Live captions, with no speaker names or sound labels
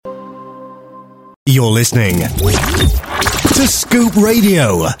You're listening to Scoop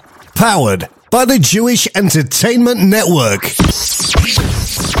Radio, powered by the Jewish Entertainment Network.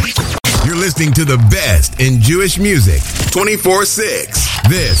 You're listening to the best in Jewish music 24/6.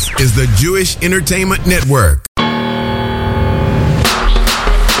 This is the Jewish Entertainment Network. 9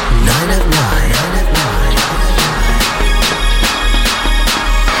 at 9.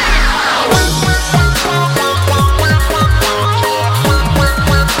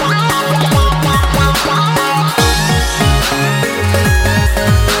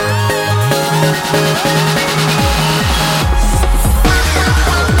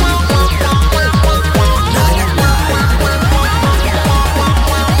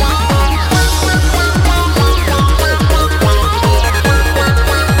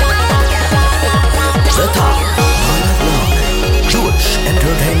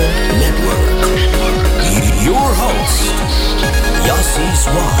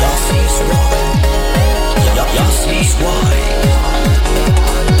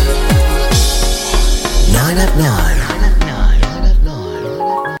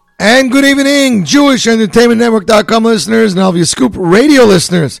 And good evening, Jewish Entertainment Network.com listeners and all of you Scoop Radio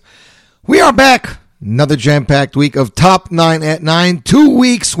listeners. We are back. Another jam-packed week of Top 9 at 9. 2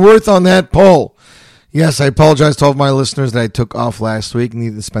 weeks worth on that poll. Yes, I apologize to all of my listeners that I took off last week.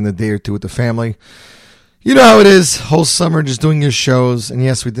 Needed to spend a day or two with the family. You know how it is. Whole summer just doing your shows. And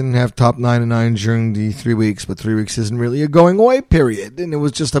yes, we didn't have Top 9 at 9 during the 3 weeks. But 3 weeks isn't really a going away period. And it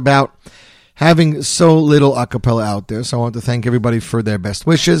was just about having so little a cappella out there. So I want to thank everybody for their best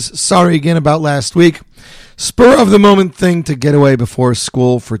wishes. Sorry again about last week. Spur of the moment thing to get away before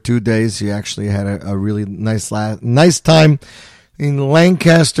school for 2 days. You actually had a really nice time in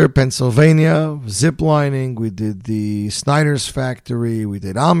Lancaster, Pennsylvania, ziplining. We did the Snyder's Factory. We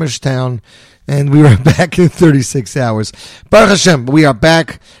did Amish Town. And we were back in 36 hours. Baruch Hashem, we are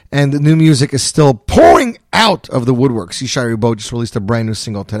back, and the new music is still pouring out of the woodworks. Yishai Ribo just released a brand new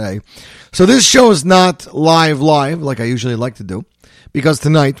single today. So this show is not live like I usually like to do, because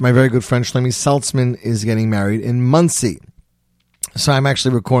tonight my very good friend Shlomi Saltzman is getting married in Monsey. So I'm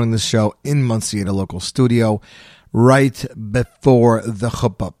actually recording this show in Monsey at a local studio right before the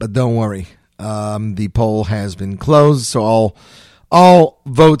chuppah. But don't worry, the poll has been closed, so all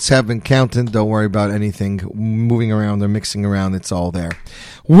votes have been counted. Don't worry about anything moving around or mixing around. It's all there.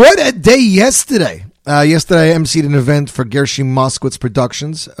 What a day yesterday. Yesterday I emceed an event for Gershom Moskowitz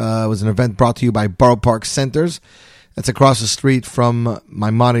Productions. It was an event brought to you by Borough Park Centers. That's across the street from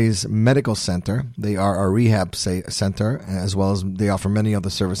Maimonides Medical Center. They are a rehab center, as well as they offer many other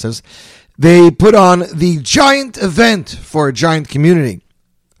services. They put on the giant event for a giant community.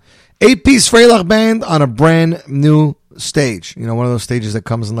 8-piece Freilach band on a brand new stage. You know, one of those stages that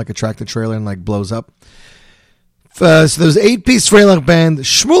comes in like a tractor trailer and like blows up. So there's 8-piece Freilach band,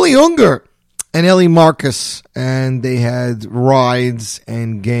 Shmuley Unger and Ellie Marcus, and they had rides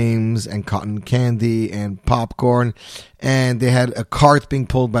and games and cotton candy and popcorn, and they had a cart being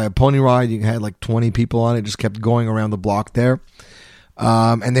pulled by a pony ride. You had like 20 people on it, just kept going around the block there.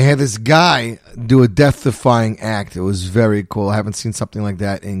 And they had this guy do a death-defying act. It was very cool. I haven't seen something like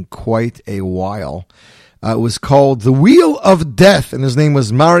that in quite a while. It was called The Wheel of Death, and his name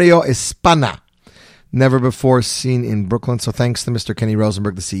was Mario Espana. Never before seen in Brooklyn. So thanks to Mr. Kenny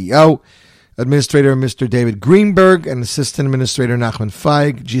Rosenberg, the CEO, Administrator Mr. David Greenberg, and Assistant Administrator Nachman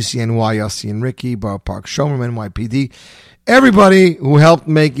Feig, GCNY, Yossi and Ricky, Borough Park Showroom, NYPD. Everybody who helped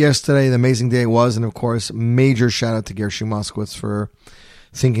make yesterday the amazing day it was, and of course, major shout out to Gershom Moskowitz for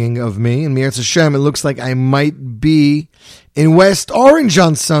thinking of me. And Me'eretz Hashem, it looks like I might be in West Orange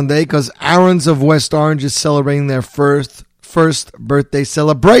on Sunday, because Aaron's of West Orange is celebrating their first birthday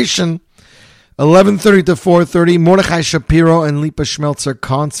celebration. 11:30 to 4:30, Mordechai Shapiro and Lipa Schmelzer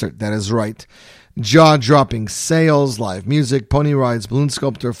concert. That is right. Jaw-dropping sales, live music, pony rides, balloon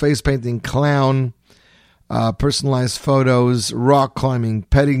sculpture, face painting, clown, personalized photos, rock climbing,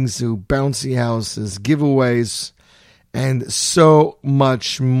 petting zoo, bouncy houses, giveaways, and so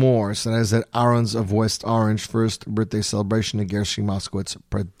much more. So that is at Aaron's of West Orange, first birthday celebration of Gershom Moskowitz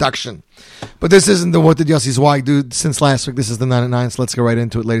production. But this isn't the What Did Yossi's Why Do since last week. This is the 9 at 9, so let's go right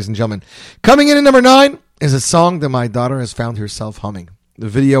into it, ladies and gentlemen. Coming in at number 9 is a song that my daughter has found herself humming. The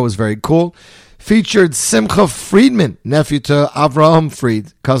video was very cool. Featured Simcha Friedman, nephew to Avraham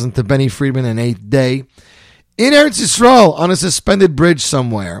Fried, cousin to Benny Friedman and 8th Day, in Eretz Yisrael on a suspended bridge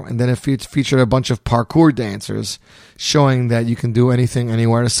somewhere. And then it featured a bunch of parkour dancers showing that you can do anything,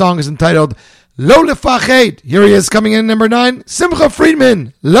 anywhere. The song is entitled Lo Lefached. Here he is coming in at number 9, Simcha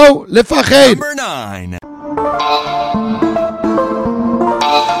Friedman, Lo Lefached. Number 9.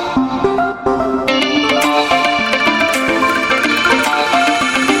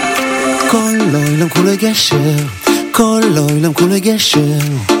 Kol lo oilam kule gesher, kol oilam kule gesher,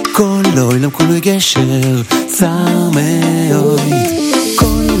 kol oilam kule gesher, sameoid.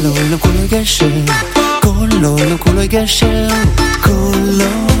 Kol oilam kule gesher, kol oilam kule gesher, kol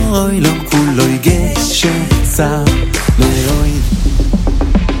oilam kule gesher, sameoid.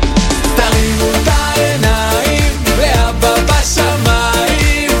 תרימו את העיניים לאבא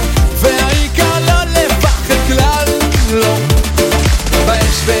בשמיים, והעיקר לא לפחד כלל, לא.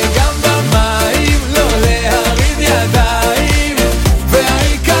 באש וגם במים, לא להרים ידיים,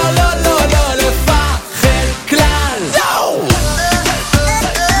 והעיקר לא לפחד כלל, לא.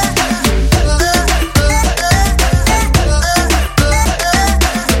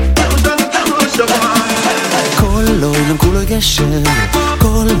 כל העולם כולו גשר,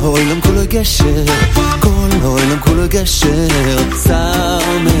 כל העולם כולו גשר, כל העולם כולו גשר, צר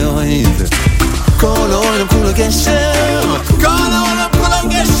מאוהב. כל העולם כולו גשר, כל העולם כולו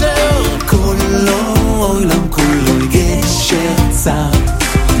גשר, כל העולם כולו גשר, צר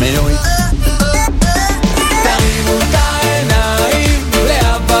מאוהב. תרימו את העיניים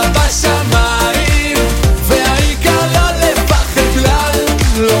לאבא בשמיים, והעיקר לא לפחד כלל,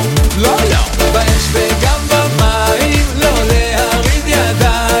 לא, לא, לא. באש וגם במים, לא להרים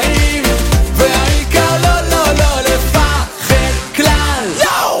ידיים, והעיקר לא לפחד כלל,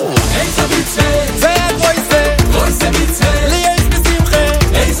 לא. איזה מצווה, זה רויסה, רויסה מצווה, לי יש בשמחה,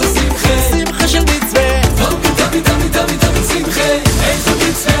 איזו שמחה, שמחה של מצווה, תמיד תמיד תמיד תמיד תמיד שמחה, איזו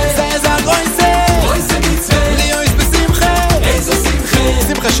מצווה, זה רויסה, רויסה מצווה, לי יש בשמחה, איזו שמחה,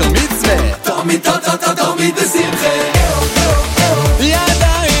 שמחה של מצווה, תמיד תמיד בשמחה.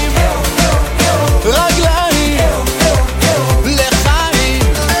 ידיים, רגליים, לחיים,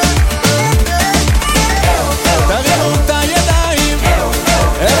 תרימו את הידיים,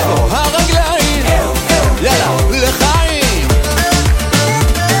 איפה הרגליים, יאללה, לחיים.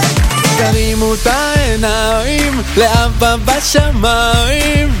 תרימו את העיניים לאבא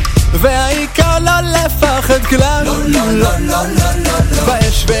בשמיים, והעיקר לא לפחד כלל, לא, לא, לא, לא, לא, לא.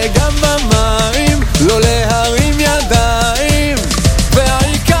 באש וגם במים, לא להרים ידיים,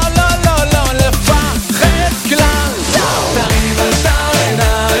 והעיקר לא לפחד כלל, תרים את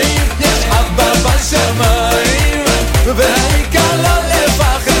העיניים, יש אבא בשמיים, והעיקר לא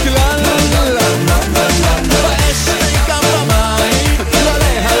לפחד כלל, באש וגם במים, לא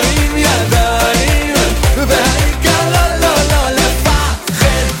להרים ידיים, והעיקר לא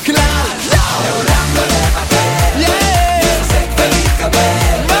לפחד כלל, לעולם לא לפחד, להתחזק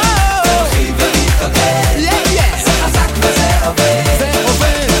ולהתקבל, להרחיב ולהתקבל, זה חזק וזה עובד, זה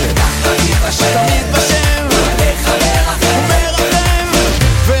עובד, ככה תמיד בשם, עליך מרחם,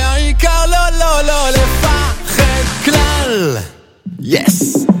 והעיקר לא לפחד כלל.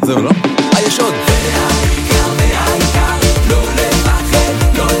 יס, זהו לא? יש עוד. והעיקר לא לפחד,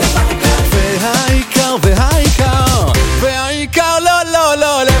 לא לפחד כלל. והעיקר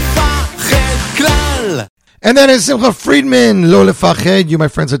לא לפחד כלל. And that is Simcha Friedman, Lo Lefached. You, my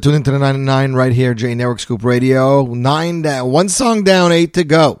friends, are tuned into the 9 at 9 right here, J Network Scoop Radio. 9 down, 1 song down, 8 to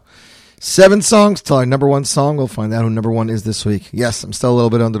go. 7 songs till our number 1 song. We'll find out who number 1 is this week. Yes, I'm still a little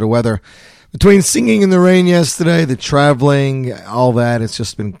bit under the weather. Between singing in the rain yesterday, the traveling, all that, it's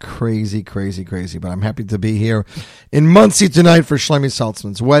just been crazy, crazy, crazy. But I'm happy to be here in Muncie tonight for Shlomi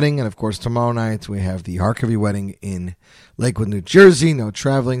Saltzman's wedding. And, of course, tomorrow night we have the Harkavy wedding in Lakewood, New Jersey. No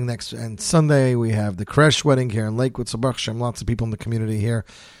traveling next. And Sunday we have the Kresh wedding here in Lakewood. So, Baruch Hashem, lots of people in the community here.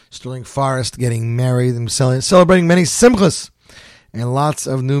 Sterling Forest getting married and celebrating many simchas. And lots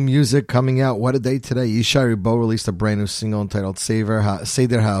of new music coming out. What a day today. Yishai Ribo released a brand new single entitled Seder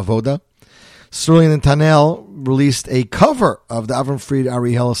HaAvoda. Sterling and Tanel released a cover of the Avram Fried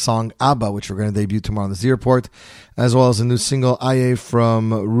Ariel song Abba, which we're going to debut tomorrow on the Z Report, as well as a new single Aye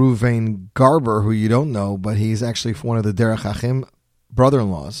from Ruvain Garber, who you don't know, but he's actually one of the Derech Achim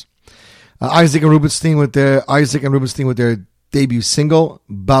brother-in-laws. Isaac and Rubenstein with their debut single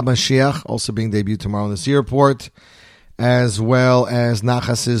Baba Mashiach, also being debuted tomorrow on the Z Report, as well as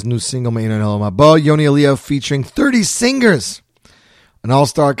Nachas's new single Mein Olam Haba. Yoni Aliyah featuring 30 singers. An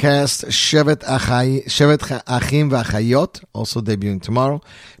all-star cast, Shevet Achim V'Achayot, also debuting tomorrow.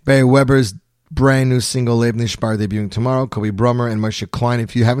 Barry Weber's brand new single, Leib Nishbar, debuting tomorrow. Kobe Brummer and Moshe Klein.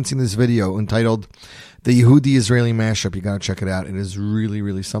 If you haven't seen this video entitled The Yehudi-Israeli Mashup, you got to check it out. It is really,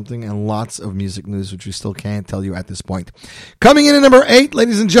 really something. And lots of music news, which we still can't tell you at this point. Coming in at number 8,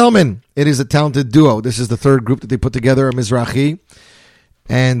 ladies and gentlemen, it is a talented duo. This is the third group that they put together, a Mizrahi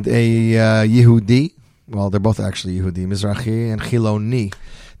and a Yehudi. Well, they're both actually Yehudi, Mizrahi and Chiloni.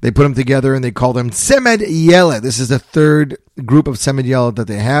 They put them together and they call them Tzemed Yeled. This is the third group of Tzemed Yeled that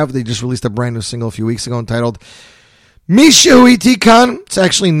they have. They just released a brand new single a few weeks ago entitled Mishu Iti Khan. It's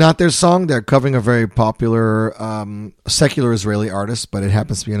actually not their song. They're covering a very popular secular Israeli artist, but it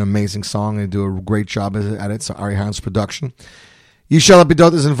happens to be an amazing song. They do a great job at it. It's Ari Han's production. Yishal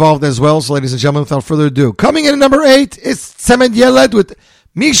Abidot is involved as well. So, ladies and gentlemen, without further ado, coming in at number 8 is Tzemed Yeled with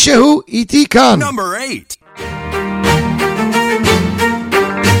Mishu Iti Khan. Number 8.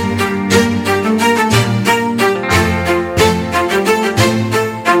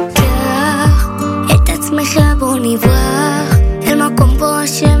 בוא נברח אל מקום בו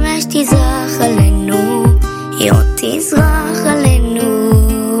השמש תזרח עלינו, היא עוד תזרח עלינו.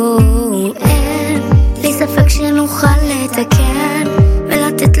 אין לי ספק שנוכל לתקן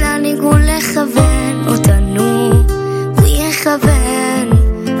ולתת לניגון לכוון אותנו, הוא יכוון,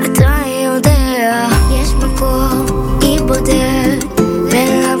 אתה יודע. יש מקום, היא בודד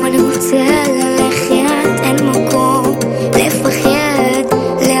ולמה אני רוצה ללכת, אין מקום לפחד,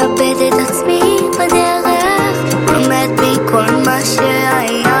 לאבד את עצמי בדרך, עומד מכל מה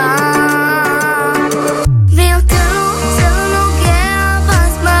שהיה, ויותר זה לא נוגע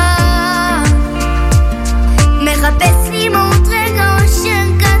בזמן, מחפש לי מאוד רגע אושר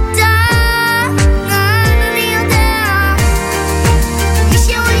קטן, אני יודע,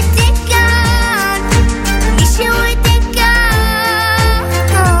 מישהו איתי כאן, מישהו איתי כאן,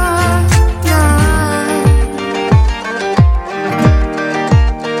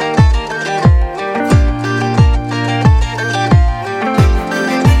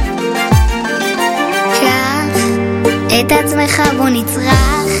 את עצמך בוא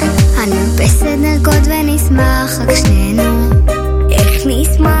נצרח, אני מפסת נרקוד ונשמח רק שנינו, איך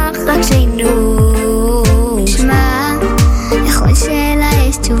נשמח רק שנינו. שמע, לכל שאלה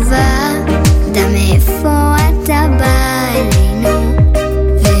יש תשובה, יודע מאיפה אתה בא אלינו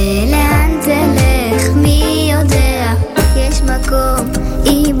ולאן תלך, מי יודע. יש מקום,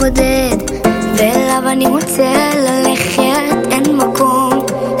 היא בודד ואליו אני רוצה ללכת, אין מקום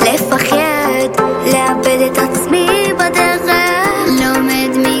לפחד, לאבד את עצמי בדרך, לומד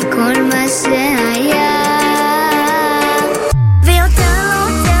מכל מה שהיה, ויותר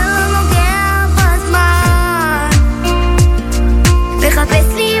לא נוגע בזמן, מחפש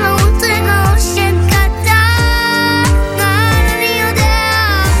לי מהות רגע אושר קטן, אני יודע,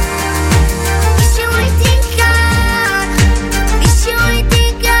 מישהו איתי כאן, מישהו איתי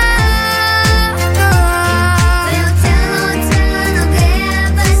כאן, ויותר לא נוגע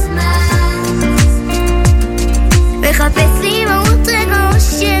בזמן, מחפש לי מהות רגע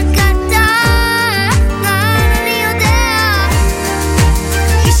אושר קטן, אני יודע,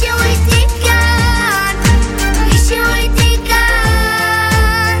 מישהו איתי כאן, מישהו איתי כאן,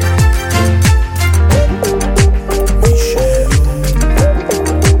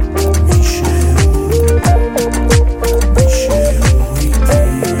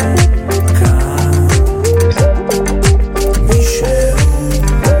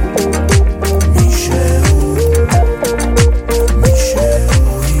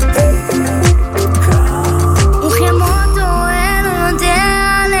 וכמו טוען הוא יודע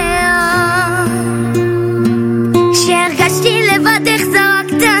לאן, שהרגשתי לבד איך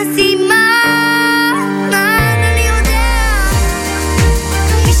זרקת סימן, אני יודע,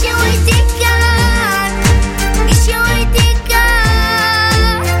 מישהו איתי כאן, מישהו איתי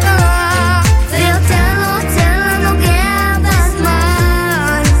כאן, ויותר לא נוגע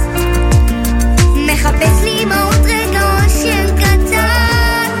בזמן, מחפש לי מהות רגע אושר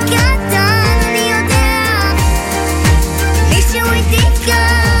קטן, קטן, אני יודע, מישהו איתי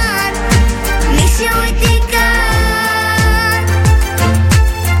כאן, מישהו איתי כאן,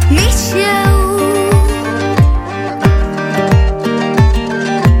 מישהו,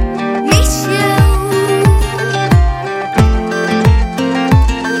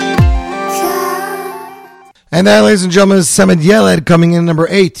 And that, ladies and gentlemen, is Tzemed Yeled coming in at number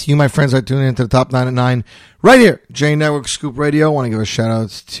 8. You, my friends, are tuning into the top 9 at 9 right here, J Network Scoop Radio. I want to give a shout out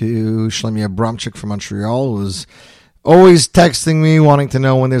to Shlomi Abramchik from Montreal, who's always texting me, wanting to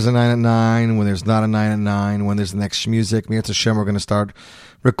know when there's a 9 at 9, when there's not a 9 at 9, when there's the next Shmuzik. Me, it's Hashem, we're going to start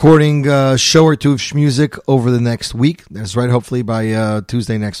recording a show or two of Shmuzik over the next week. That's right. Hopefully by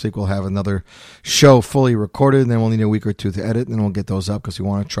Tuesday next week, we'll have another show fully recorded, and then we'll need a week or two to edit, and then we'll get those up because we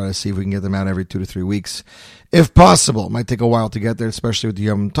want to try to see if we can get them out every 2 to 3 weeks. If possible. It might take a while to get there, especially with the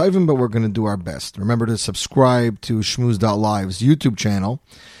Yom Tovim, but we're going to do our best. Remember to subscribe to Shmooze.live's YouTube channel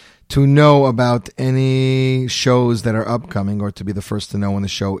to know about any shows that are upcoming or to be the first to know when the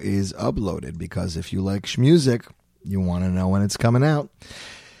show is uploaded, because if you like Shmuzik, you want to know when it's coming out.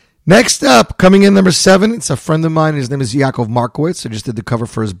 Next up, coming in number 7, it's a friend of mine. His name is Yaakov Markowitz. I just did the cover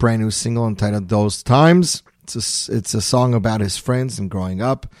for his brand new single entitled Those Times. It's a song about his friends and growing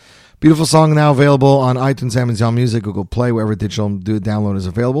up. Beautiful song now available on iTunes, Amazon Music, Google Play, wherever digital download is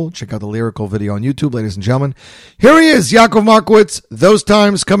available. Check out the lyrical video on YouTube, ladies and gentlemen. Here he is, Yaakov Markowitz. Those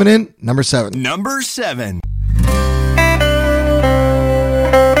Times coming in, number 7. Number 7.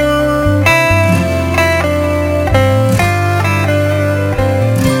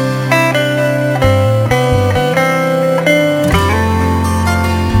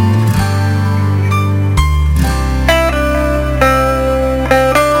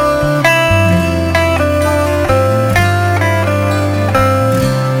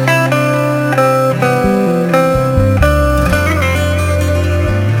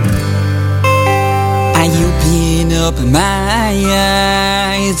 My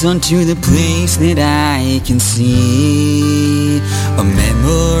eyes onto the place that I can see, a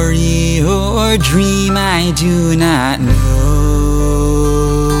memory or dream I do not know,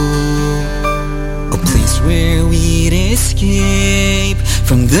 a place where we'd escape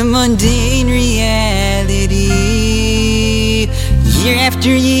from the mundane reality. Year after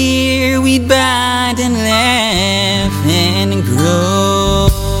year we'd bond and laugh and grow.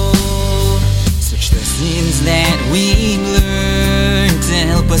 That we learn to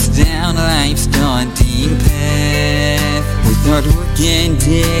help us down life's daunting path. With hard work and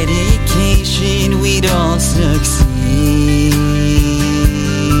dedication, we'd all succeed.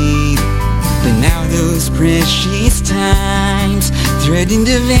 But now those precious times threaten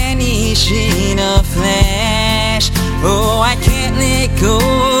to vanish in a flash. Oh, I can't let go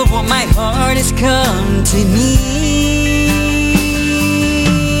of what my heart has come to need.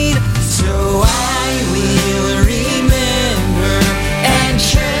 So I will remember and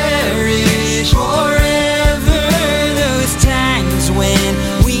cherish forever those times when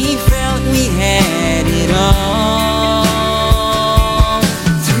we felt we had it all.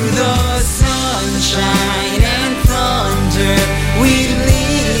 Through the sunshine and thunder, we'd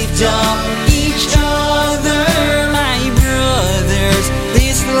lift up each other, my brothers.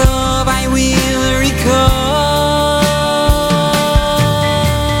 This love I will recall.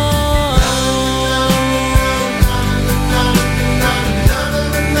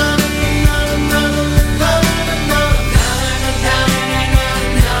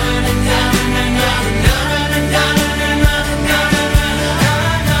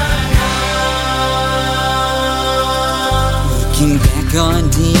 On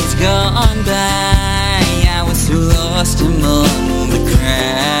days gone by, I was so lost among the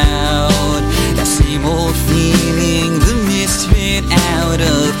crowd. That same old feeling, the misfit out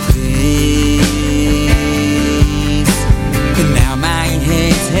of place. But now my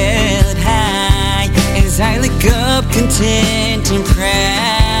head's held high as I look up content and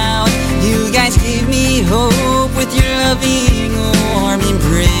proud. You guys give me hope with your loving warm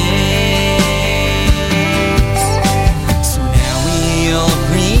embrace.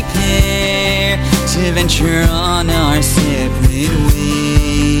 To venture on our separate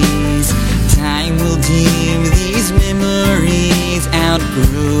ways. Time will dim these memories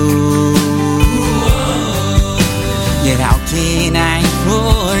outgrow. Yet how can I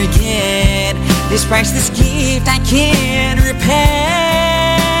forget this priceless gift I can't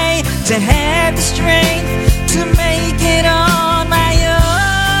repay? To have the strength to make it on my own.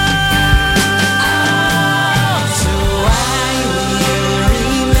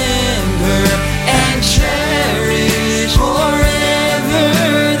 Cherish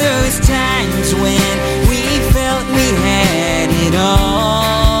forever those times when we felt we had it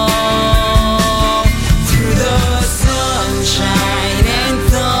all. Through the sunshine and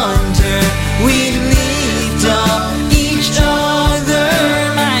thunder, we'd lift up each other,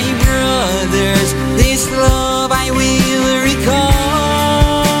 my brothers. This love I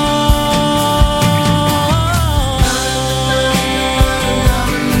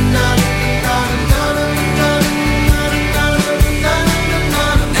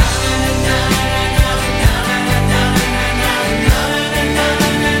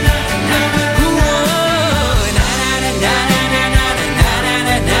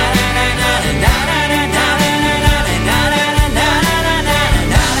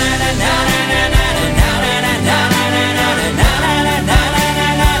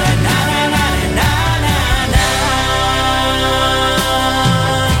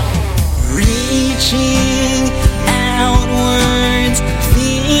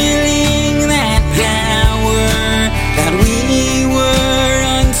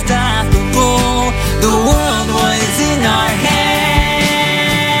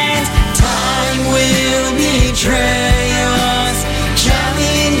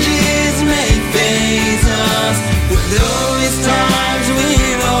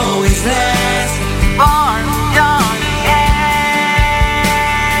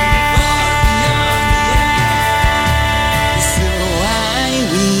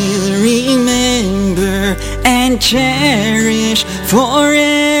and cherish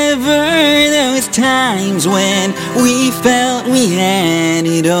forever those times when we felt we had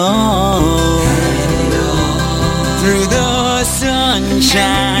it all. Through the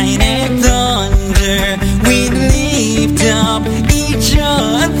sunshine and thunder, we'd lift up each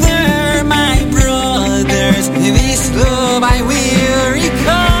other, my brothers. This love I will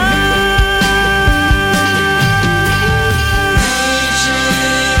recall.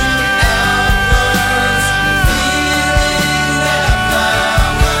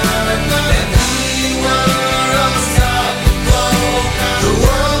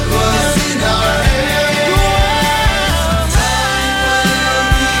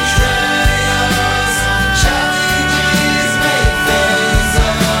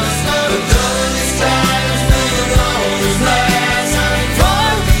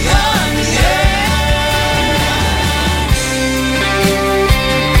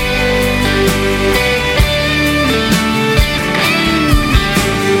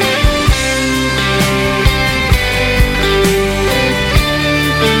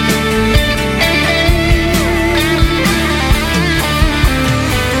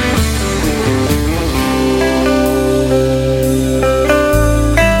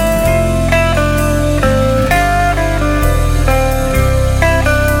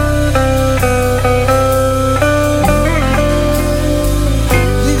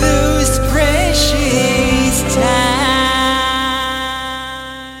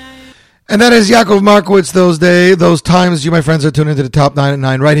 And that is Yaakov Markowitz, those times. You, my friends, are tuned into the Top 9 at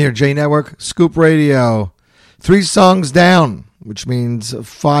 9 right here, J Network, Scoop Radio. 3 songs down, which means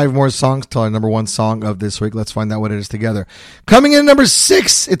 5 more songs till our number 1 song of this week. Let's find out what it is together. Coming in at number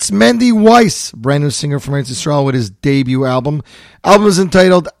 6, it's Mendy Weiss, brand new singer from Eretz Yisrael with his debut album. Album is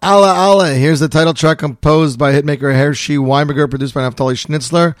entitled Allah Allah. Here's the title track composed by hitmaker Hershey Weinberger, produced by Naftali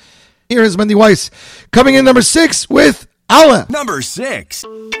Schnitzler. Here is Mendy Weiss, coming in number 6 with Allah. Number 6.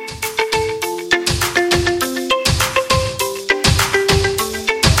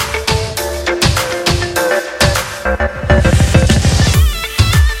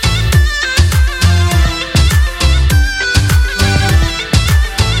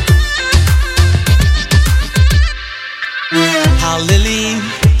 Halleli,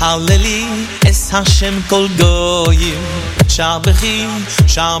 Halleli, es Hashem kol goyim. Shabechi,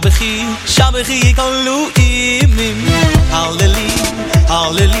 Shabechi, Shabechi kol lu'imim. Halleli,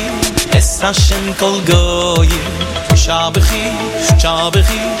 Halleli, es Hashem kol goyim. Shabechi,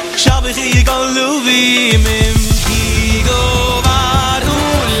 Shabechi, Shabechi kol lu'imim. Higo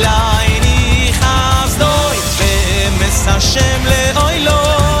varulai nichas doi, bemes Hashem le'oilom.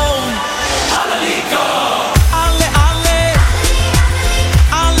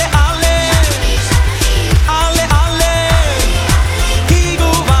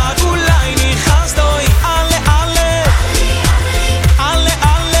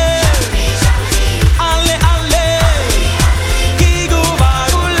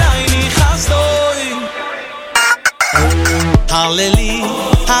 Halleli,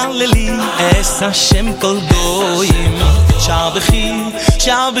 Halleli, es Hashem kol goyim. Shabechi,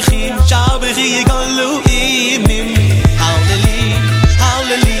 Shabechi, Shabechi kol lu'imim. Halleli,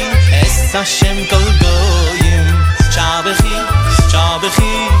 Halleli, es Hashem kol goyim. Shabechi,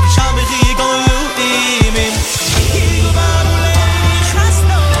 Shabechi, Shabechi kol lu'imim. Higu barulei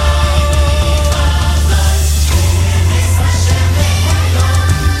chasno. Es Hashem le'olam.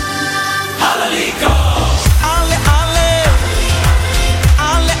 Halleli kol.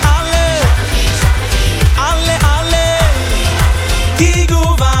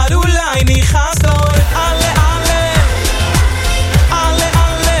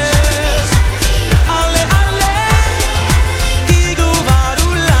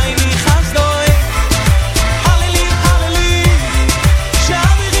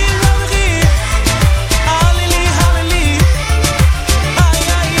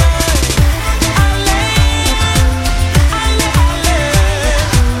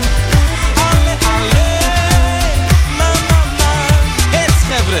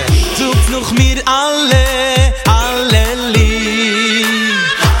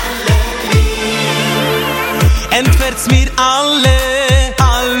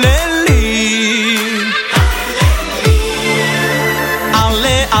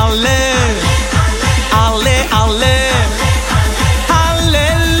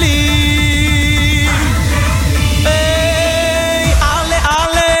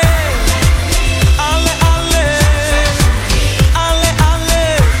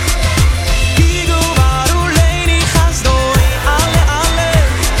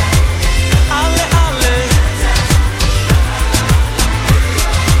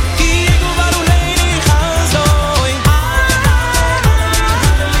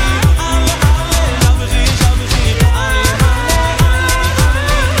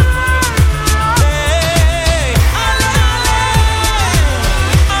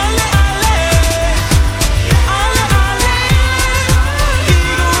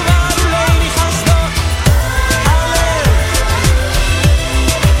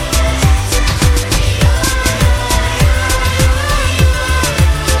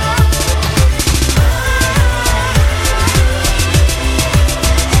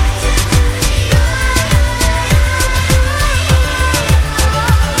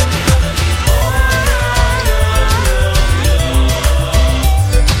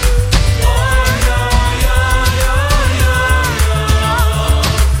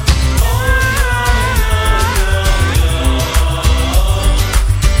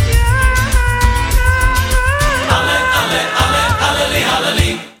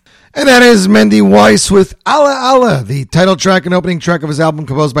 And that is Mendy Weiss with Allah Allah, the title track and opening track of his album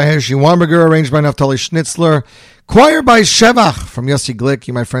composed by Hershey Weinberger, arranged by Naftali Schnitzler, choir by Shevach from Yossi Glick.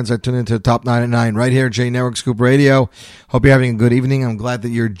 You, my friends, are tuned into the Top 9 at 9 right here at J Network Scoop Radio. Hope you're having a good evening. I'm glad that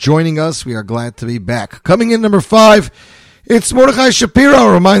you're joining us. We are glad to be back. Coming in number 5, it's Mordechai Shapiro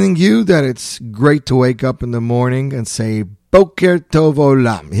reminding you that it's great to wake up in the morning and say Boker Tov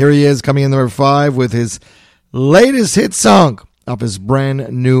Olam. Here he is coming in number 5 with his latest hit song off his brand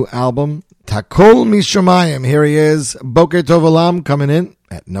new album, Takol Mishamayim. Here he is, Boker Tov Olam, coming in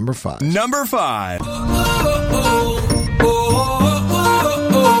at number 5. Number 5.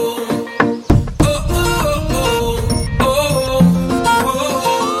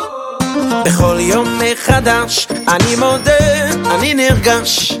 בכל יום מחדש אני מודה, אני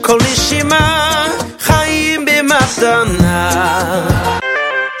נרגש, כל נשימה חיים במתנה.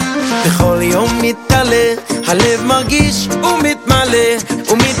 בכל יום מתעלה, הלב מרגיש ומתמלא,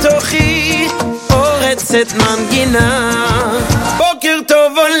 ומתוכי פורצת מנגינה. בוקר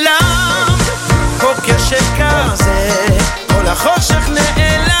טוב עולם, בוקר שכזה, כל החושך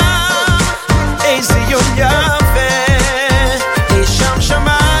נעלם, איזה יום יפה, אי שם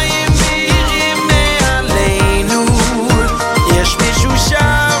שמיים מאירים מעלינו, יש מישהו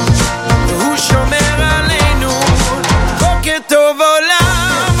שם והוא שומר עלינו. בוקר טוב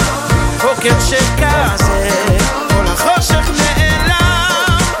עולם, בוקר שכזה, כל החושך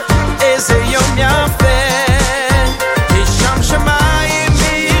נעלם, איזה יום יפה, יש שם שמיים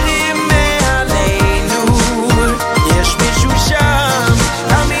מאירים מעלינו, יש מישהו שם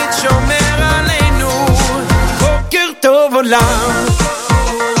תמיד שומר עלינו. בוקר טוב עולם.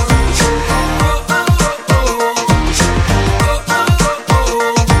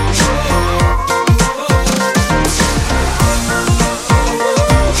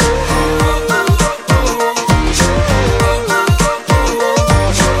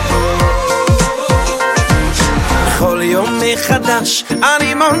 מחדש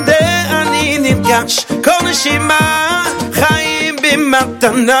אני מודה, אני נפגש, כל נשימה חיים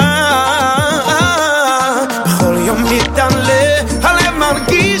במתנה. בכל יום מתעלה, הלב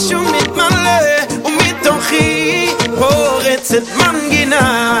מרגיש ומתמלא, ומתוכי פורצת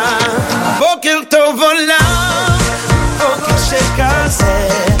מנגינה. בוקר טוב עולם, בוקר שכזה,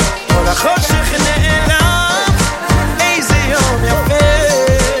 כל החושך נעלם, איזה יום יפה,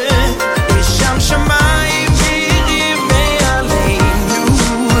 יש שם שמיים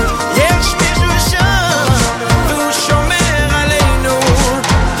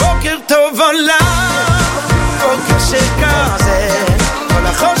שכזה, כל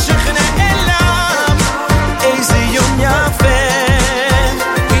החושך נעלם, איזה יום יפה,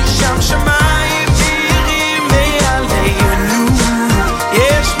 יש שם שמיים מאירים מעלינו,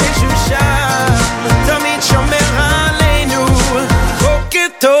 יש מישהו שם תמיד שומר עלינו. בוקר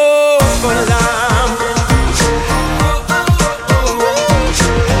טוב עולם.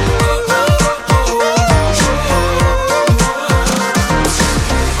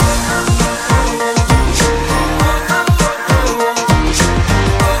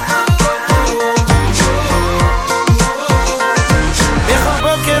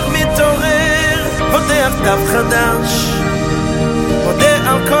 דף חדש, מודה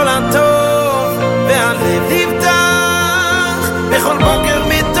על כל הטוב והלב נפתח. בכל בוקר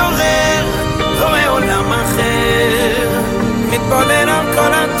מתעורר, רואה עולם אחר, מתבונן על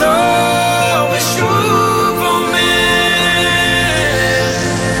כל הטוב ושוב אומר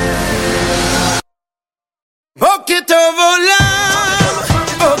בוקר טוב עולם,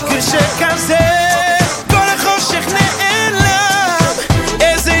 בוקר שכזה, כל החושך נעלם,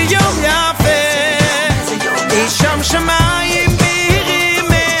 איזה יום יפה, שם שמיים מאירים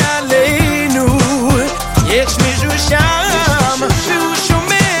מעלינו, יש מישהו שם והוא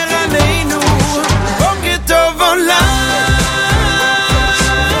שומר עלינו. בוקר טוב עולם,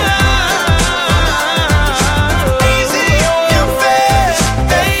 איזה יום יפה,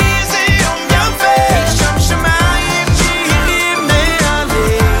 איזה יום יפה, שם שמיים מאירים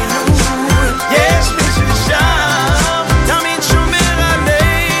מעלינו, יש מישהו שם תמיד שומר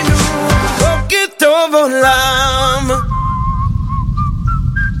עלינו. בוקר טוב עולם.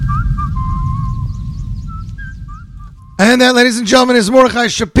 And that, ladies and gentlemen, is Mordechai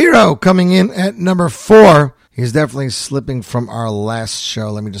Shapiro coming in at number 4. He's definitely slipping from our last show.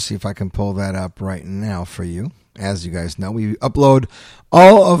 Let me just see if I can pull that up right now for you. As you guys know, we upload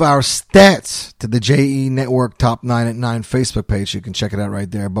all of our stats to the JE Network Top 9 at 9 Facebook page. You can check it out right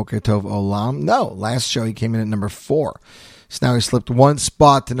there. Boker Tov Olam. No, last show he came in at number 4. So now he slipped one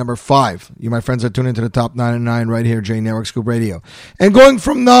spot to number 5. You, my friends, are tuned into the Top 9 and 9 right here, J Network Scoop Radio. And going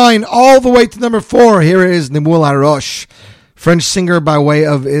from 9 all the way to number 4, here is Nimul HaRosh French singer by way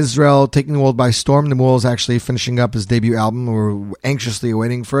of Israel, taking the world by storm. Nemuel is actually finishing up his debut album. We're anxiously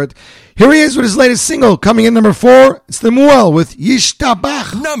waiting for it. Here he is with his latest single, coming in number 4. It's Nemuel with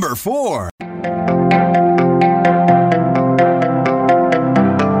Yishtabach. Number 4.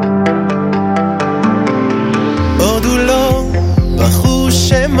 עוד הוא לא בחור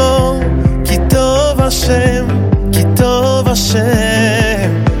שמו, כי טוב השם, כי טוב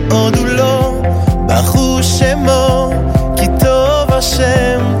השם. עוד הוא לא בחור שמו, כי טוב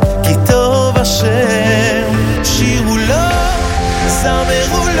השם, כי טוב השם. שירו לו,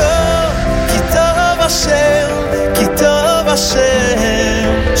 זמרו לו, כי טוב השם, כי טוב השם.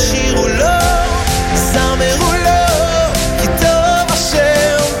 שירו לו, זמרו לו, כי טוב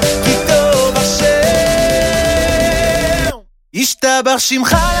השם, כי טוב השם. ישתבח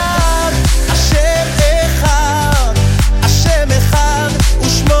שמך השם אחד, השם אחד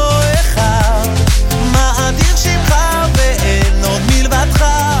ושמו אחד. מה אדיר שמך ואין עוד מלבדך,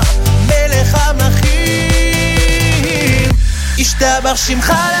 מלך המלכים. ישתבח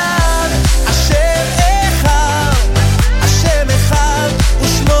שמך השם אחד, השם אחד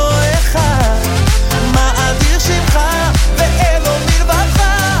ושמו אחד. מה אדיר שמך ואין עוד מלבדך,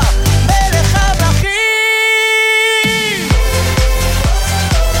 מלך המלכים.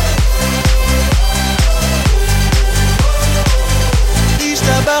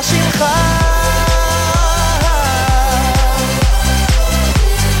 ישתבח שמך.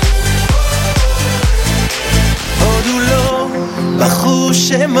 עוד הוא לא בחור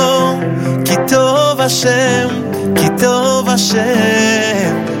שמו, כי טוב השם, כי טוב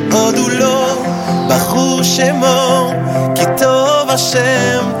השם. עוד הוא לא בחור שמו, כי טוב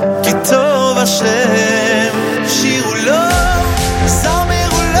השם, כי טוב השם. שירו לו,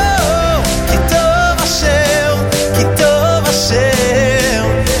 זמרו לו, כי טוב השם, כי טוב השם.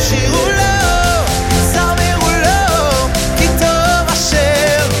 שירו לו, זמרו לו, כי טוב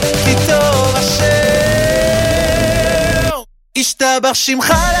השם, כי טוב השם. ישתבח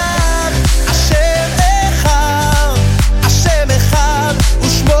שמך השם אחד, השם אחד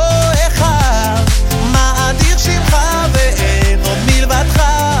ושמו אחד. מה אדיר שמך ואין עוד מלבדך,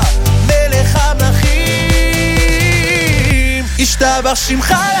 מלך המלכים. ישתבח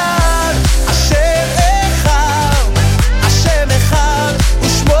שמך השם אחד, השם אחד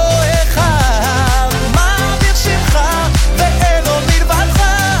ושמו אחד. מה אדיר שמך ואין עוד מלבדך,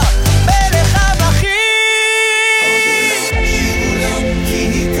 מלך המלכים. שירו לו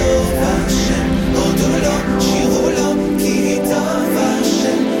כי טוב השם, הודו לו, שירו לו כי טוב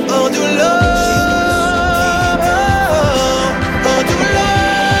השם, הודו לו, הודו לו.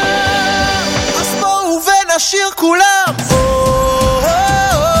 אז בואו ונשיר כולם.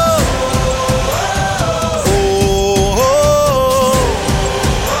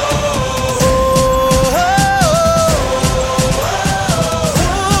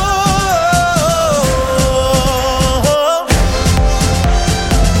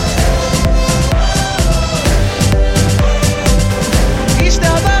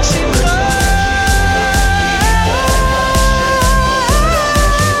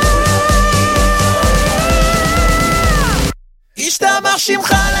 ישתבח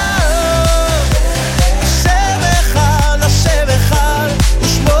שמך השם אחד, השם אחד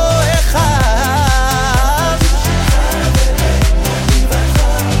ושמו אחד.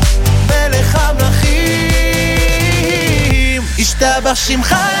 מלך המלכים. ישתבח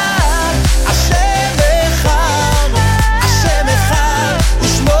שמך השם אחד, השם אחד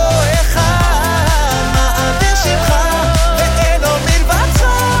ושמו אחד. מה אדיר שמך ואין עוד מלבדך,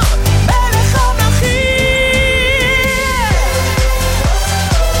 מלך המלכים.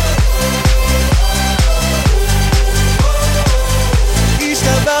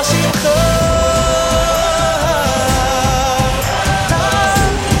 ישתבח שמך.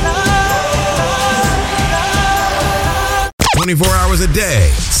 24 hours a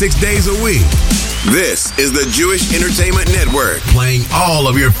day, 6 days a week. This is the Jewish Entertainment Network, playing all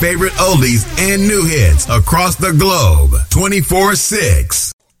of your favorite oldies and new hits across the globe,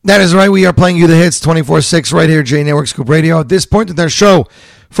 24/6. That is right. We are playing you the hits 24/6 right here, J Network Scoop Radio. At this point in their show,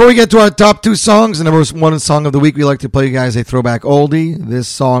 before we get to our top 2 songs, the number 1 song of the week, we like to play you guys a throwback oldie. This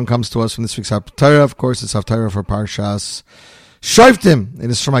song comes to us from this week's Haftarah. Of course, it's Haftarah for Parshas Shoftim. It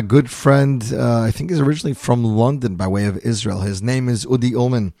is from my good friend, I think he's originally from London by way of Israel. His name is Udi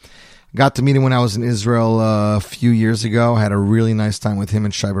Ullman. Got to meet him when I was in Israel a few years ago. I had a really nice time with him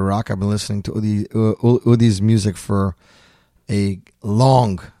in Shai Barak. I've been listening to Udi's music for a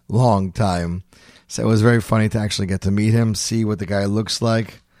long time. So it was very funny to actually get to meet him, see what the guy looks like.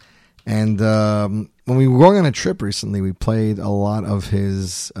 And when we were going on a trip recently, we played a lot of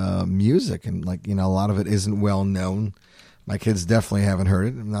his music. And, a lot of it isn't well known. My kids definitely haven't heard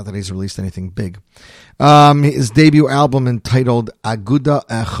it. Not that he's released anything big. His debut album entitled Aguda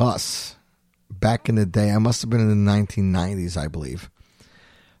Echas. Back in the day, I must have been in the 1990s, I believe.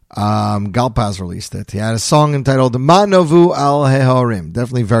 Galpaz released it. He had a song entitled Manovu Al Hehorim.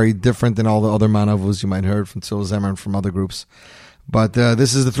 Definitely very different than all the other Manovus you might have heard from Tzil Zemer and from other groups. But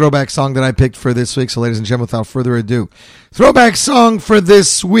this is the throwback song that I picked for this week. So ladies and gentlemen, without further ado, throwback song for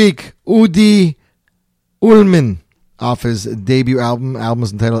this week, Udi Ulmin. Off his debut album. Album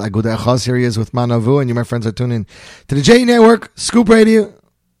is entitled Aguda Echas. Here he is with Manavu, and you, my friends, are tuning in to the J Network, Scoop Radio,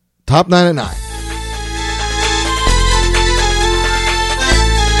 Top 9 at 9.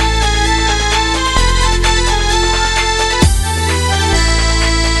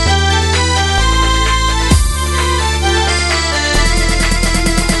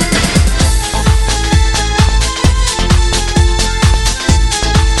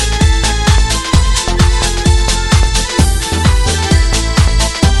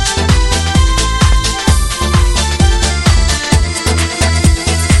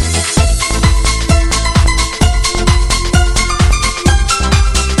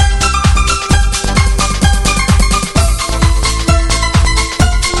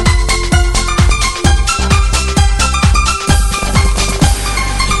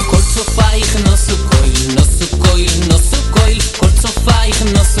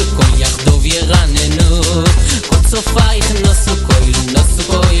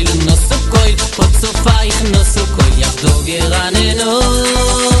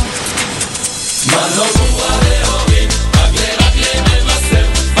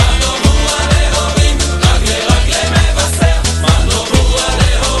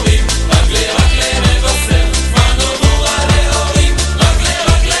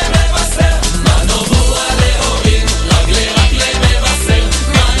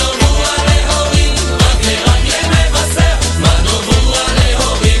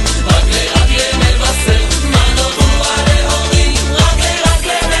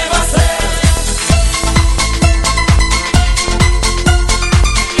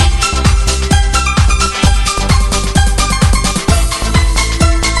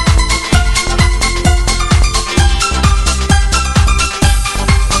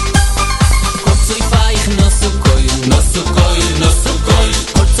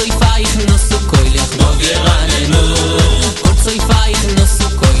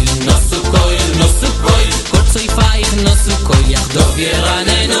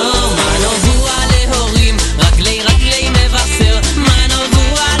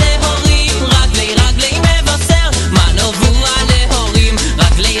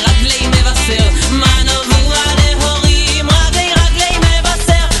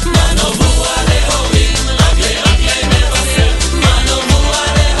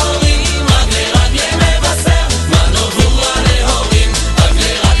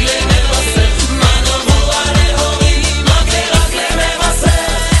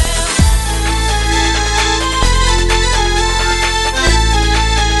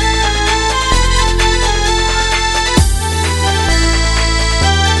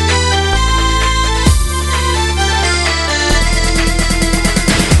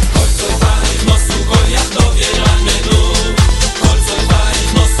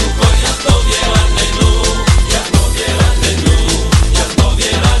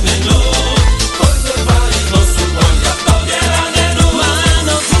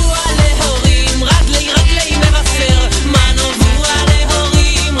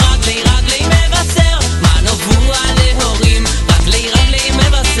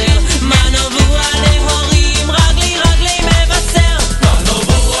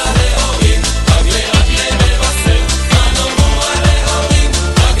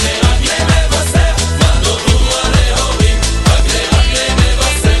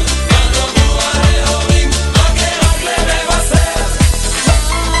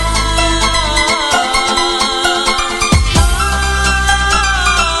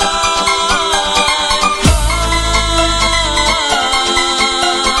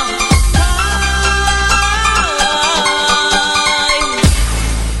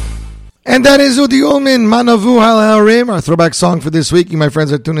 And that is Udi Ulmin, Manavu Hal our throwback song for this week. You, my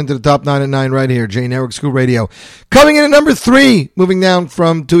friends, are tuned into the Top 9 at 9 right here, J Network School Radio. Coming in at number 3, moving down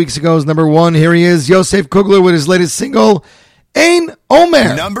from 2 weeks ago's number 1, here he is, Yosef Kugler with his latest single, Ein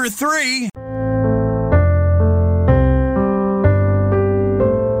Omer. Number 3.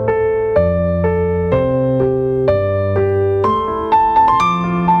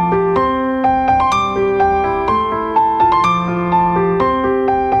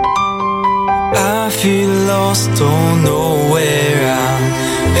 I feel lost, don't know where I'm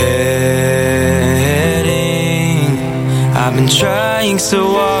heading. been trying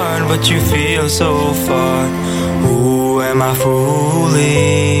so hard, but you feel so far. Who am I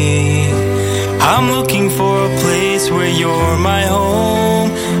fooling? I'm looking for a place where you're my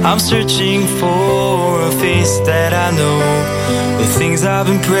home. I'm searching for a face that I know. The things I've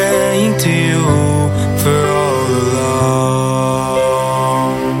been praying to you for all along.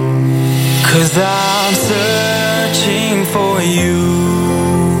 'Cause I'm searching for you.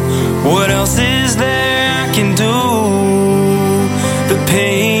 What else is there I can do? The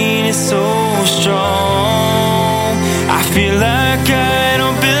pain is so strong. I feel like I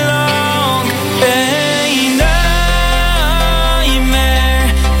don't belong. Ein nightmare,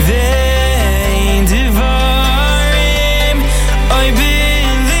 vein devarim. I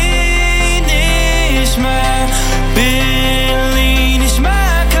believe nishma, believe nishma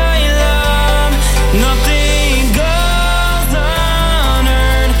kailam. Nothing goes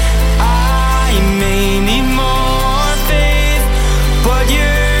unearned. I may need more faith, but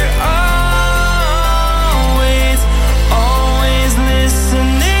you're always, always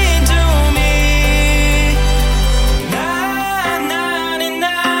listening to me. Na na na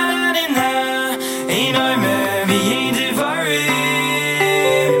na na na, ain't I maybe ain't devarim.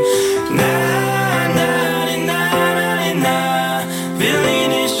 Na na na na na, believe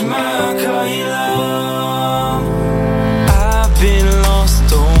nishma kailam. I've been lost,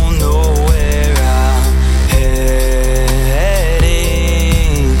 don't know where I'm heading.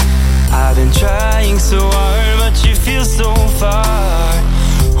 I've been trying so hard, but you feel so far.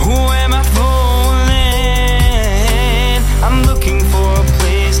 Who am I fooling? I'm looking for a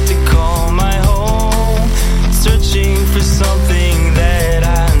place to call my home. Searching for something that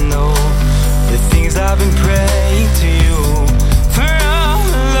I know. The things I've been praying to you for all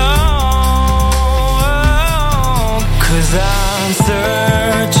along. 'Cause I'm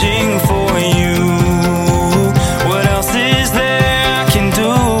searching for you. What else is there I can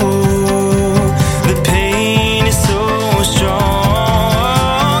do? The pain is so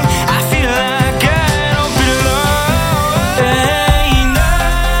strong. I feel like I don't belong. Ein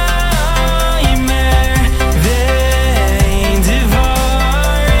nightmare, vein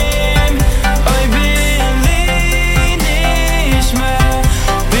devarim. I believe nishma,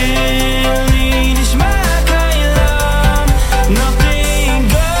 believe nishma kailam. Nothing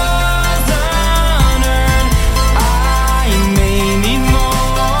goes unearned. I may need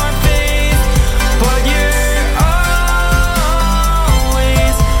more faith, but you're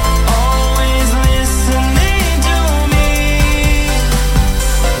always, always listening to me.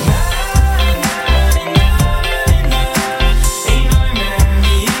 Na na na na na, ain't I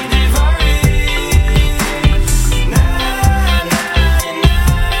maybe devarim. Na na na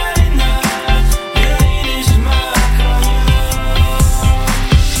na, believe nishma kailam.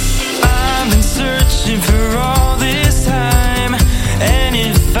 I've been searching for all this time, and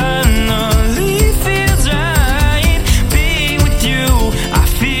it finally feels right. Being with you, I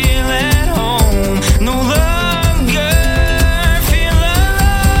feel at home. No longer feel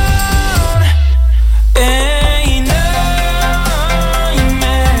alone. Ein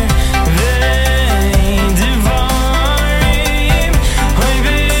nightmare, vein devarim. I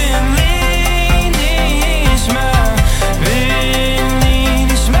believe nishma, believe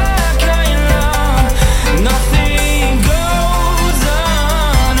nishma kailam. Nothing goes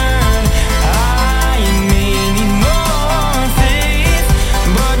unearned. I may need more faith,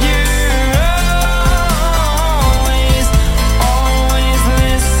 but you're always, always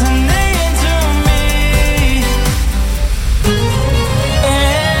listening to me.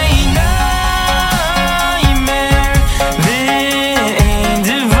 Ein nightmare, vein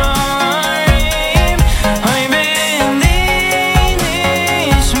devarim. I believe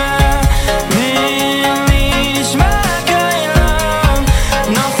nishma, believe nishma kailam.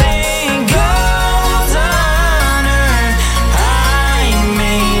 Nothing goes unearned. I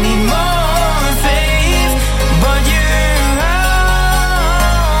may need more faith, but you're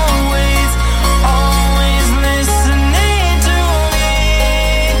always, always listening to me.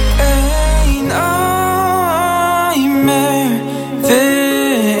 Ein nightmare,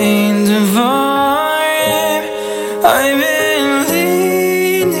 vein devarim. I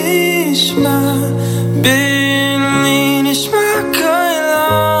believe nishma, believe nishma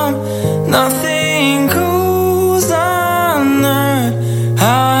kailam. Nothing goes unearned.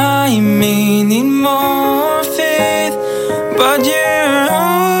 I may need more faith, but you're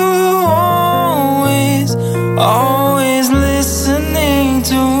always, always listening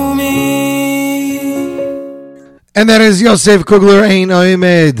to me. And that is Yosef Kugler, Ein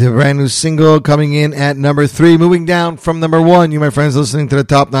Oimed, a brand new single coming in at number 3. Moving down from number 1, you, my friends, listening to the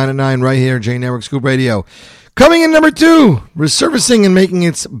Top 9 at 9 right here, J Network Scoop Radio. Coming in number 2, resurfacing and making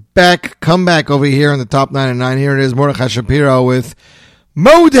its comeback over here in the top 9 and 9. Here it is, Mordechai Shapiro with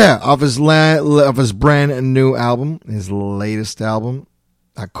Modeh of his brand new album, his latest album,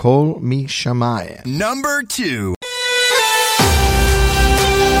 Hakol Mishamayim. Number 2.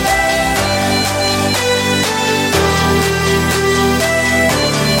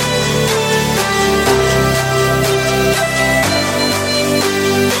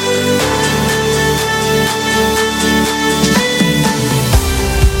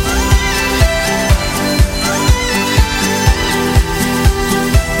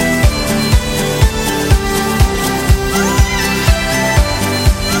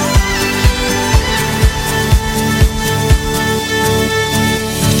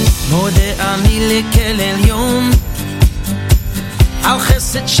 לכל עליון על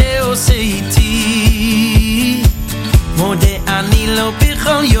חסד שעושה איתי מודה אני לו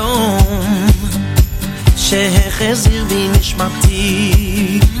בכל יום שהחזיר בי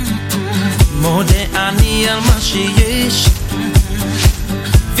נשמתי מודה אני על מה שיש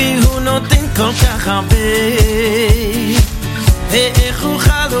והוא נותן כל כך הרבה ואיך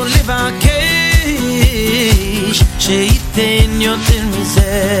אוכל לו לבקש שייתן יותר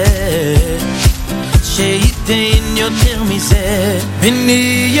מזה שייתן יותר מזה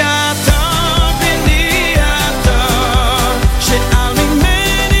בנייתו בנייתו שעל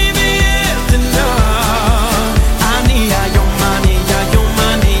ממני ויתנו אני היום אני היום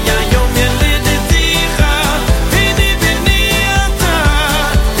אני היום ילדתיך בנייתו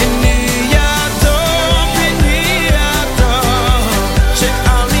בנייתו בנייתו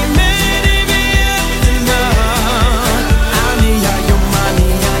שעל ממני ויתנו אני היום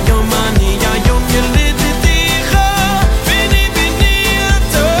אני היום אני היום ילדתיך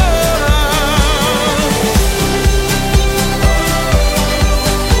בנייתו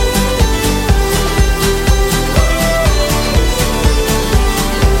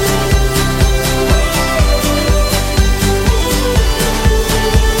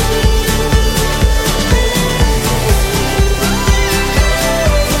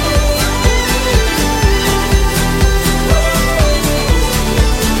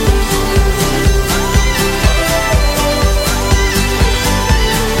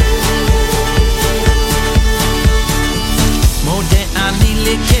מודה אני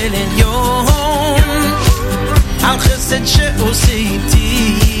לכל עליון על חסד שעושה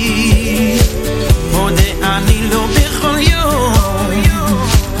איתי מודה אני לו בכל יום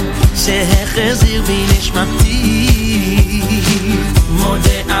שהחזיר בי נשמתי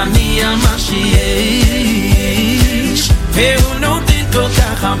מודה אני על מה שיש והוא נותן כל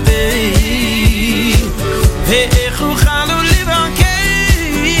כך הרבה ואיך אוכל לו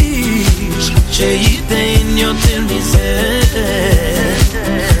לבקש שייתן יותר מזה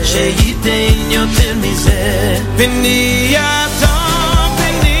שייתן יותר מזה בנייתו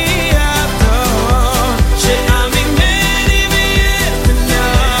בנייתו שעל ממני ויתנו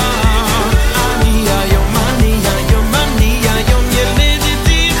אני היום אני היום אני היום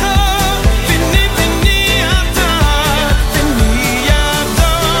ילדתיך בנייתו בנייתו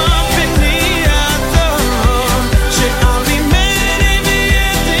בנייתו שעל ממני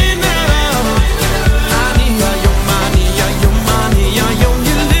ויתנו אני היום אני היום אני היום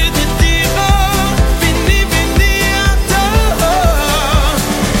ילדתיך בנייתו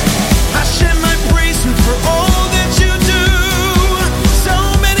Hashem, I praise you for all that you do. So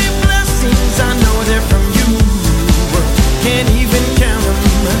many blessings, I know they're from you. Can't even count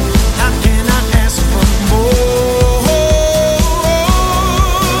them. How can I ask for more?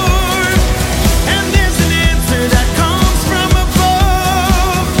 And there's an answer that comes from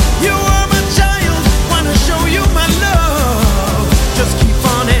above. You are my child, wanna show you my love. Just keep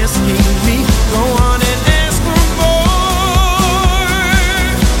on asking me, go on and ask for more.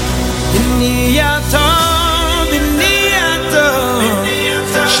 בנייתו בנייתו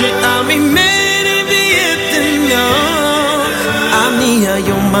שעל ממני ויתנו אני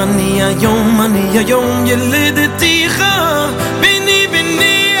היום אני היום אני היום ילדתיך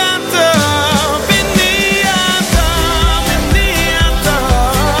בנייתו בנייתו בנייתו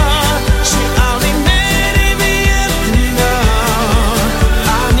שעל ממני ויתנו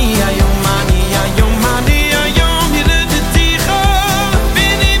אני היום אני היום אני היום ילדתיך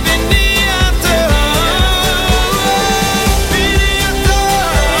בנייתו בנייתו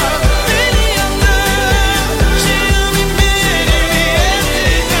בנייתו שעל ממני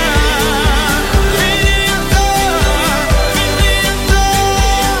ויתנו בנייתו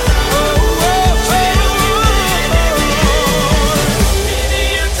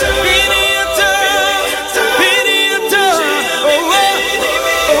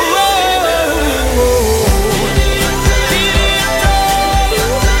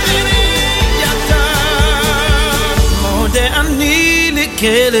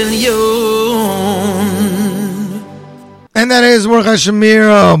שכל עליון. And that is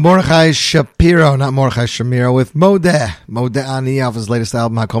Mordechai Shapiro, not Mordechai Shapiro, with Modeh Ani off his latest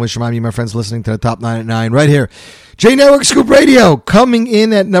album, Hakol Mishamayim. You, my friends, listening to the Top 9 at 9 right here. J Network Scoop Radio, coming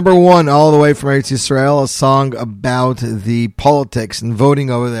in at number 1, all the way from Eretz Yisrael, a song about the politics and voting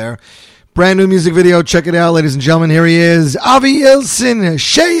over there. Brand new music video, check it out, ladies and gentlemen. Here he is, Avi Ilson,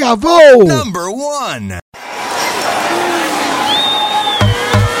 Sheyavo. Number 1.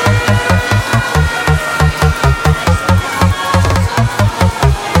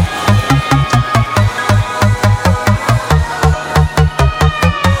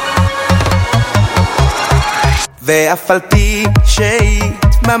 ואף על פי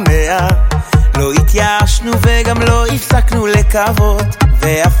שהתממע לא התייאשנו וגם לא הפסקנו לקוות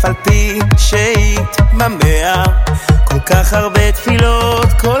ואף על פי שהתממע כל כך הרבה תפילות,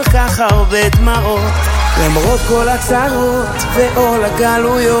 כל כך הרבה דמעות למרות כל הצרות ועול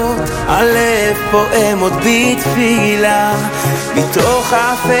הגלויות הלב פועם עוד בתפילה מתוך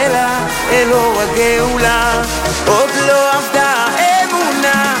האפלה אל אור הגאולה עוד לא עבדה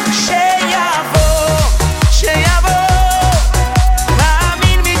אמונה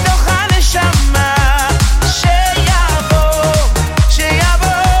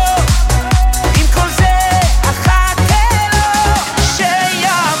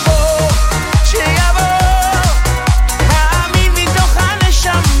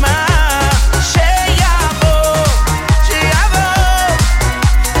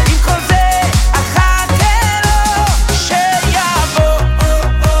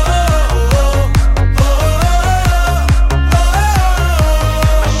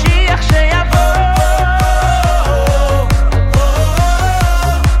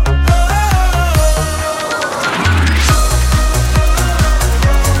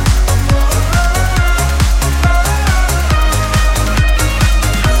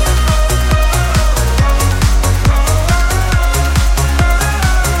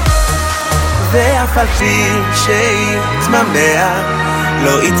ואף על פי שהתממע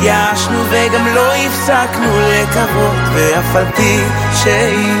לא התייאשנו וגם לא הפסקנו לקוות ואף על פי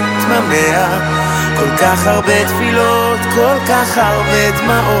שהתממע כל כך הרבה תפילות, כל כך הרבה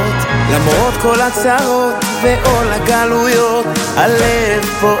דמעות למרות כל הצרות ועול הגלויות הלב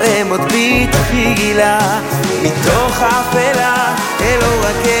פועם עוד בתפילה מתוך האפלה אל אור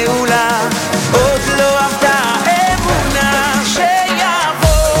הגאולה עוד לא עבדה אמונה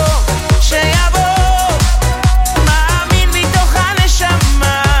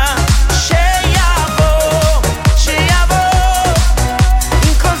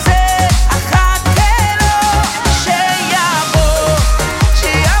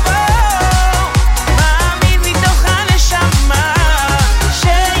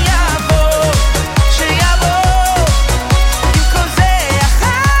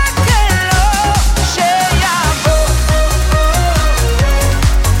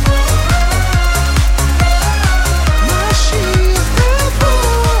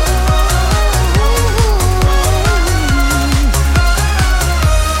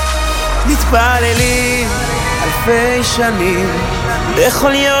מתפללים אלפי שנים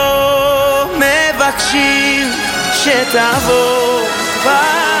בכל יום מבקשים שתבוא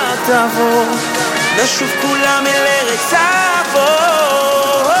כבר תבוא נשוב כולם אל ארץ אבות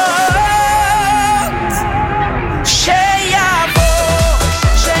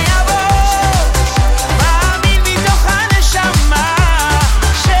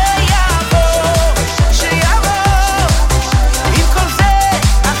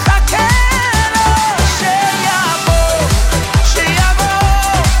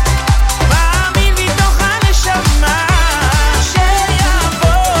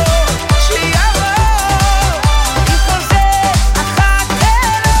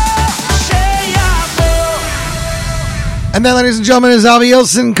And then, ladies and gentlemen, is Avi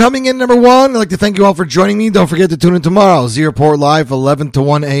Ilson coming in number 1. I'd like to thank you all for joining me. Don't forget to tune in tomorrow. Z Report Live, 11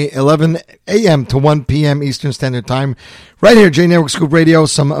 a.m. to 1 p.m. Eastern Standard Time. Right here, J Network Scoop Radio.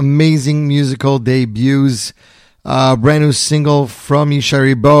 Some amazing musical debuts. Brand new single from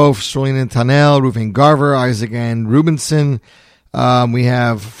Yishai Bo, Sterling Netanel, Ruven Garver, Isaac and Rubinson. We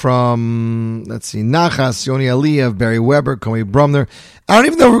have from, Nachas, Yoni Aliyah, Barry Weber, Komi Brumner. I don't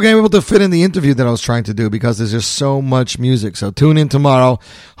even know if we're going to be able to fit in the interview that I was trying to do because there's just so much music. So tune in tomorrow.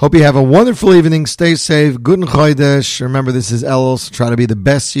 Hope you have a wonderful evening. Stay safe. Guten Chodesh. Remember, this is Elul, so try to be the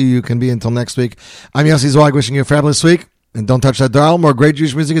best you can be until next week. I'm Yossi Zweig, wishing you a fabulous week. And don't touch that dial. More great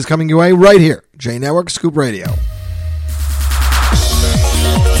Jewish music is coming your way right here. J Network Scoop Radio.